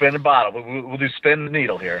 It's like spin a bottle. We'll do spin the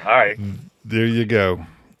needle here. All right. There you go.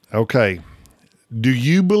 Okay. Do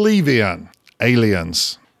you believe in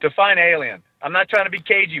aliens? Define alien. I'm not trying to be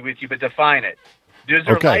cagey with you, but define it. Is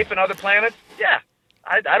there life on other planets? Yeah.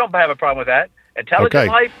 I don't have a problem with that. Intelligent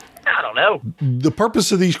life? I don't know. The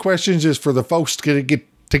purpose of these questions is for the folks to get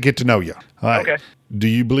to know you. All right. Okay. Do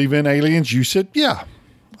you believe in aliens? You said, yeah.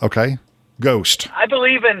 Okay. Ghost. I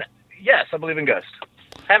believe in ghosts.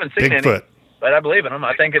 Haven't seen Bigfoot. any, but I believe in them.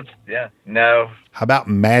 I think no. How about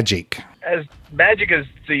magic? As magic is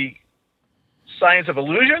the science of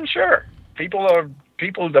illusion, sure. People,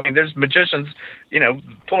 I mean, there's magicians,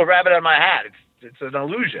 pull a rabbit out of my hat. It's an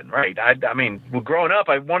illusion, right? I mean, growing up,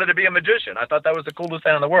 I wanted to be a magician. I thought that was the coolest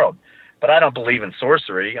thing in the world. But I don't believe in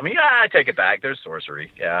sorcery. I mean, I take it back. There's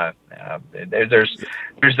sorcery. Yeah. There's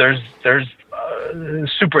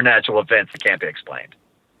supernatural events that can't be explained.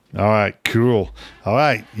 All right, cool. All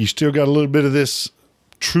right, you still got a little bit of this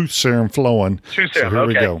truth serum flowing. Truth serum, so here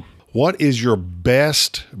we okay. go. What is your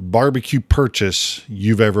best barbecue purchase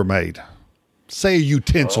you've ever made? Say a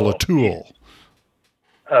utensil, a tool.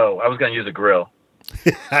 Oh, I was going to use a grill.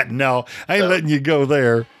 No, I ain't letting you go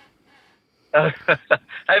there. I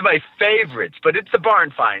have my favorites, but it's the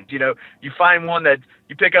barn find. You find one that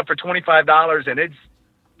you pick up for $25 and it's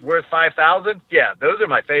worth $5,000. Yeah, those are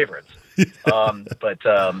my favorites. But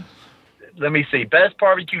let me see. Best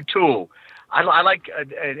barbecue tool. I like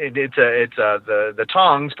it's the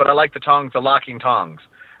tongs, but I like the locking tongs.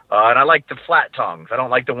 And I like the flat tongs. I don't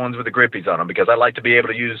like the ones with the grippies on them because I like to be able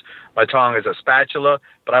to use my tong as a spatula,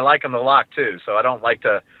 but I like them to lock too. So I don't like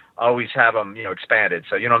to always have them, expanded.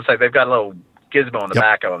 So, what I'm saying? They've got a little gizmo on the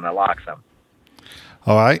back of them that locks them.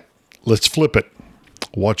 All right. Let's flip it.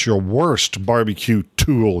 What's your worst barbecue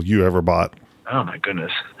tool you ever bought? Oh, my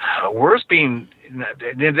goodness. Worst being,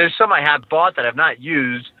 there's some I have bought that I've not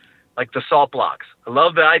used, like the salt blocks. I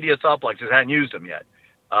love the idea of salt blocks. Just hadn't used them yet.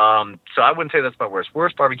 So I wouldn't say that's my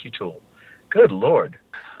worst barbecue tool. Good Lord.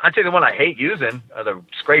 I'd say the one I hate using are the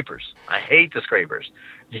scrapers. I hate the scrapers.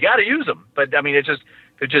 You got to use them, but I mean, it's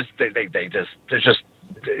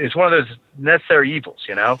one of those necessary evils,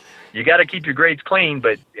 you got to keep your grates clean,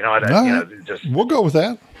 but we'll go with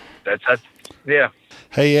that. That's yeah.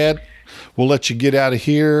 Hey, Ed, we'll let you get out of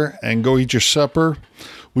here and go eat your supper.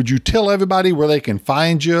 Would you tell everybody where they can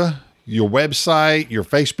find you? Your website, your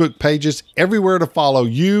Facebook pages, everywhere to follow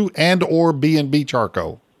you and or B&B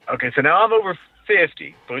Charco. Okay, so now I'm over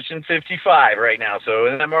 50, pushing 55 right now. So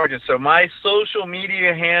in that margin, so my social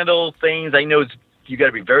media handle things, I know you got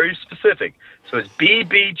to be very specific. So it's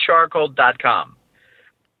bbcharcoal.com.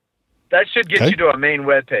 That should get you to our main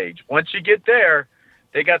webpage. Once you get there,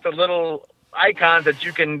 they got the little icons that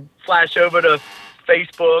you can flash over to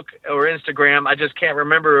Facebook or Instagram. I just can't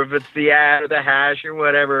remember if it's the ad or the hash or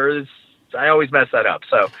whatever. I always mess that up.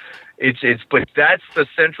 So but that's the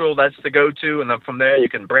central, that's the go-to. And then from there you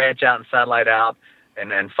can branch out and satellite out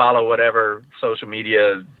and follow whatever social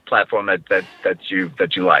media platform that you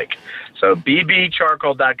like. So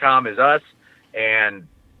bbcharcoal.com is us, and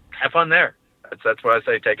have fun there. That's what I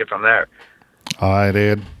say. Take it from there. All right,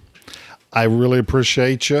 Ed. I really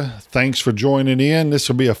appreciate you. Thanks for joining in. This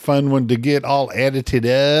will be a fun one to get all edited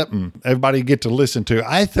up and everybody get to listen to.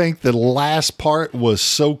 I think the last part was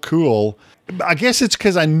so cool. I guess it's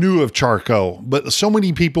because I knew of Charco, but so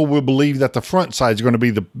many people will believe that the front side is going to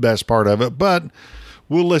be the best part of it, but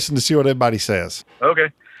we'll listen to see what everybody says.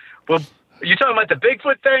 Okay. Well, you talking about the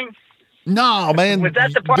Bigfoot thing? No, man. Was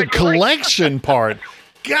that the part the collection part.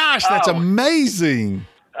 Gosh, that's amazing.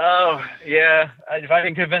 Oh, yeah. If I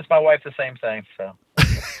can convince my wife the same thing, so.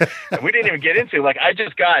 We didn't even get into, I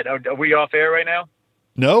just got, are we off air right now?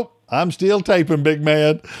 Nope. I'm still taping, big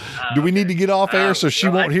man. Do we need to get off air so she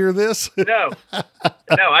won't hear this? No,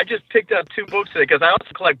 I just picked up 2 books today because I also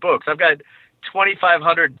collect books. I've got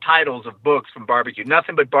 2,500 titles of books from barbecue,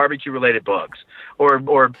 nothing but barbecue-related books.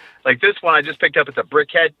 Or like this one I just picked up, it's a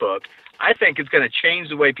briquette book. I think it's going to change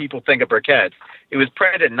the way people think of briquettes. It was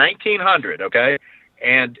printed in 1900, okay?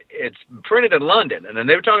 And it's printed in London. And then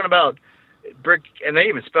they were talking about brick, and they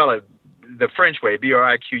even spell it the French way,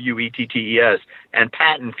 Briquettes, and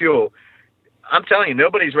patent fuel. I'm telling you,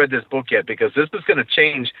 nobody's read this book yet because this is going to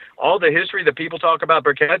change all the history that people talk about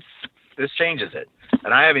briquettes. This changes it.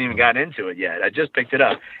 And I haven't even gotten into it yet. I just picked it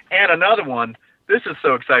up. And another one, this is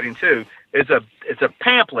so exciting too, it's a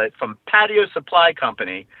pamphlet from Patio Supply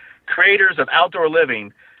Company, creators of outdoor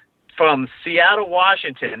living, from Seattle,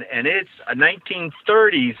 Washington, and it's a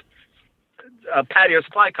 1930s patio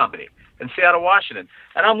supply company in Seattle, Washington.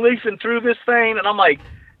 And I'm leafing through this thing, and I'm like,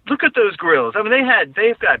 look at those grills. I mean,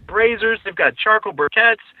 they've got braziers, they've got charcoal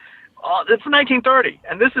briquettes. It's 1930,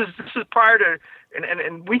 and this is prior to,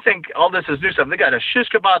 and we think all this is new stuff. They got a shish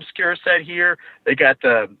kebab skewer set here. They got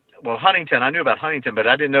Huntington. I knew about Huntington, but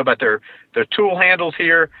I didn't know about their tool handles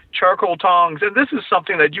here, charcoal tongs, and this is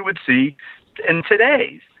something that you would see in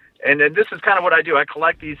today's. And this is kind of what I do. I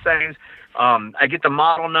collect these things. I get the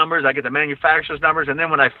model numbers, I get the manufacturer's numbers, and then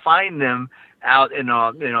when I find them out in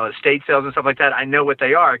estate sales and stuff like that, I know what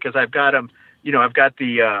they are because I've got them. I've got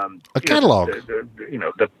the a catalog.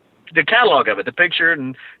 The catalog of it, the picture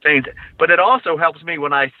and things. But it also helps me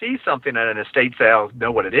when I see something at an estate sale,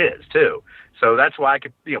 know what it is too. So that's why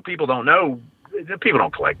people don't know. People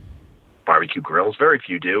don't collect barbecue grills. Very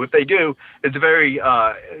few do. If they do, it's very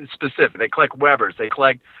specific. They collect Webers. They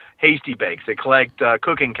collect Hasty Bakes. They collect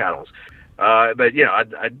cooking kettles. But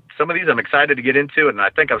some of these I'm excited to get into, and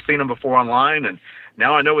I think I've seen them before online, and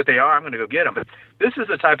now I know what they are. I'm going to go get them. But this is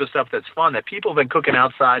the type of stuff that's fun that people have been cooking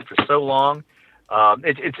outside for so long.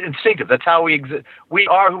 It's instinctive. That's how we exist. We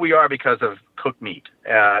are who we are because of cooked meat.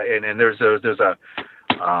 And there's a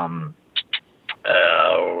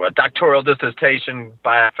doctoral dissertation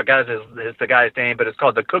by, I forgot the guy's name, but it's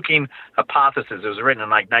called The Cooking Hypothesis. It was written in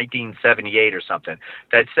like 1978 or something,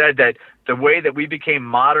 that said that the way that we became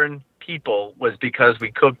modern people was because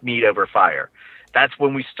we cooked meat over fire. That's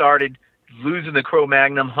when we started losing the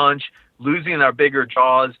Cro-Magnon hunch, losing our bigger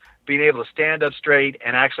jaws, being able to stand up straight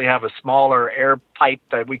and actually have a smaller air pipe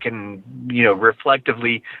that we can,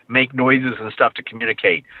 reflectively make noises and stuff to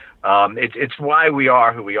communicate. It's why we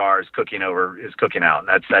are who we are is cooking out.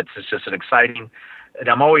 And that's just an exciting, and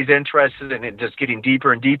I'm always interested in it just getting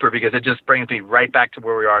deeper and deeper because it just brings me right back to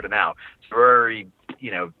where we are to now. It's very,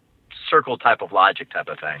 circle type of logic type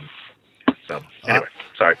of thing. So anyway,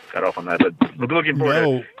 sorry, got off on that, but I'm looking forward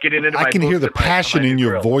to getting into my. I can hear the passion in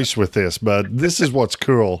your voice with this, but this is what's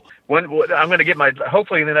cool. I'm going to get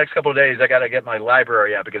hopefully in the next couple of days, I got to get my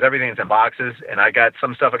library out because everything's in boxes and I got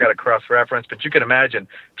some stuff I got to cross-reference, but you can imagine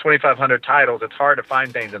 2,500 titles. It's hard to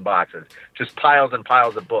find things in boxes, just piles and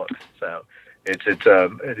piles of books. So it's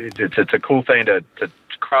a cool thing to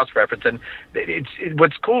cross-reference. And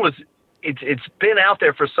what's cool is, it's been out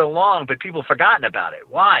there for so long, but people have forgotten about it.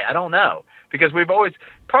 Why? I don't know. Because we've always,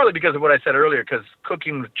 partly because of what I said earlier, because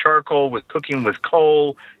cooking with charcoal was cooking with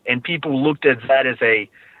coal, and people looked at that as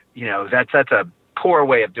that's a poor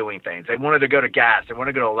way of doing things. They wanted to go to gas. They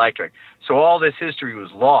wanted to go to electric. So all this history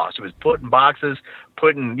was lost. It was put in boxes,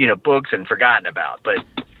 put in, books and forgotten about. But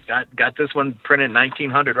got this one printed in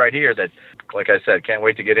 1900 right here that, like I said, can't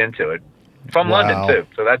wait to get into it. From London too.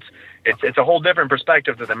 So it's a whole different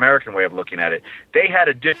perspective to the American way of looking at it. They had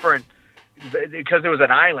a different, because it was an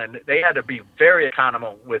island, they had to be very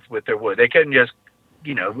economical with their wood. They couldn't just,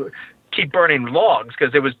 keep burning logs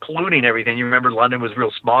because it was polluting everything. You remember London was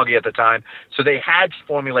real smoggy at the time. So they had to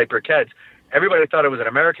formulate briquettes. Everybody thought it was an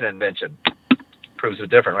American invention. Proves it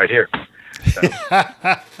different right here. So.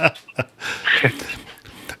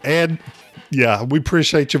 And yeah, we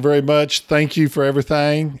appreciate you very much. Thank you for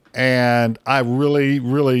everything. And I really,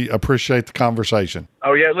 really appreciate the conversation.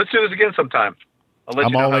 Oh, yeah. Let's do this again sometime. I'll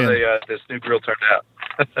let you know how this new grill turned out.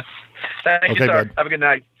 Thank you, sir. Bud. Have a good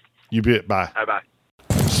night. You bet. Bye. Bye-bye.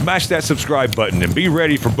 Smash that subscribe button and be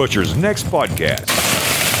ready for Butcher's next podcast.